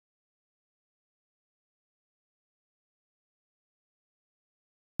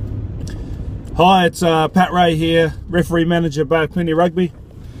Hi, it's Pat Ray here, referee manager Bay of Plenty Rugby,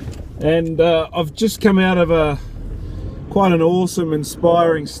 and I've just come out of quite an awesome,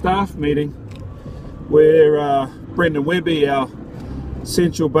 inspiring staff meeting where Brendan Webby, our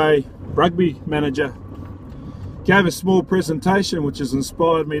Central Bay Rugby manager, gave a small presentation which has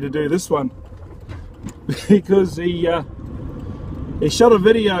inspired me to do this one because he shot a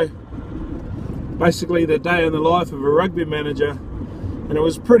video, basically the day in the life of a rugby manager, and it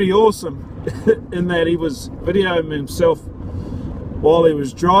was pretty awesome in that he was videoing himself while he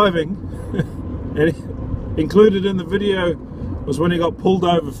was driving, and included in the video was when he got pulled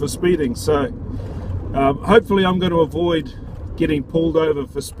over for speeding. So hopefully I'm going to avoid getting pulled over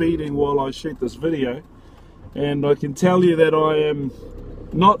for speeding while I shoot this video, and I can tell you that I am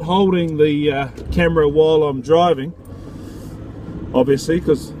not holding the camera while I'm driving, obviously,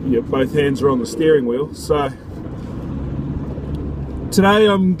 because both hands are on the steering wheel. So today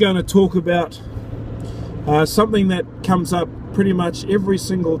I'm going to talk about something that comes up pretty much every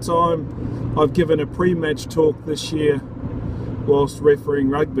single time I've given a pre-match talk this year whilst refereeing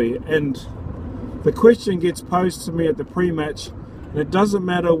rugby, and the question gets posed to me at the pre-match, and it doesn't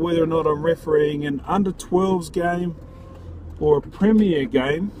matter whether or not I'm refereeing an under-12s game or a premier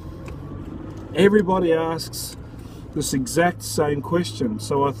game, everybody asks this exact same question.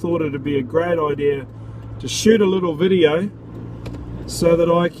 So I thought it'd be a great idea to shoot a little video so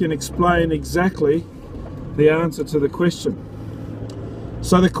that I can explain exactly the answer to the question.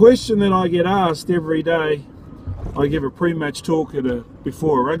 So the question that I get asked every day I give a pre-match talk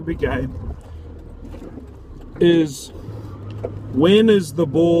before a rugby game is, when is the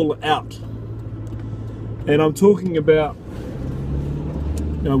ball out? And I'm talking about,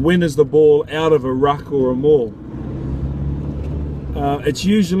 when is the ball out of a ruck or a maul? It's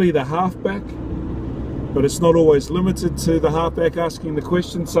usually the halfback, but it's not always limited to the halfback asking the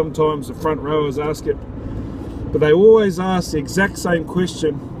question. Sometimes the front rowers ask it, but they always ask the exact same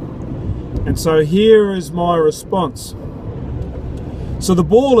question. And so here is my response. So the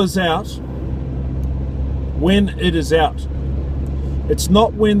ball is out when it is out. It's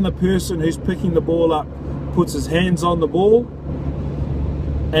not when the person who's picking the ball up puts his hands on the ball,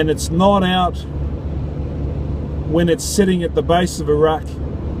 and it's not out when it's sitting at the base of a ruck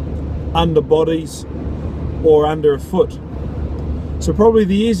under bodies or under a foot. So probably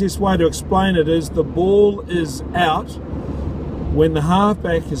the easiest way to explain it is the ball is out when the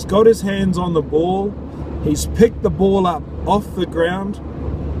halfback has got his hands on the ball, he's picked the ball up off the ground,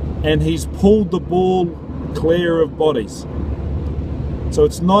 and he's pulled the ball clear of bodies. So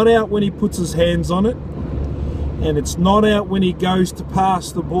it's not out when he puts his hands on it, and it's not out when he goes to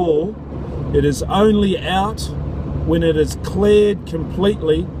pass the ball. It is only out when it is cleared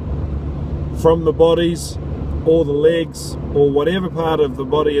completely from the bodies or the legs or whatever part of the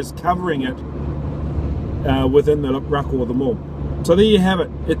body is covering it within the ruck or the maul. So there you have it.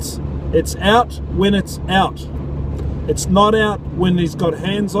 It's out when it's out. It's not out when he's got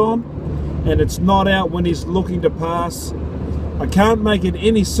hands on, and it's not out when he's looking to pass. I can't make it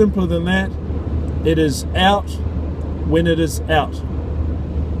any simpler than that. It is out when it is out.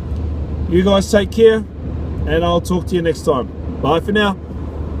 You guys take care, and I'll talk to you next time. Bye for now.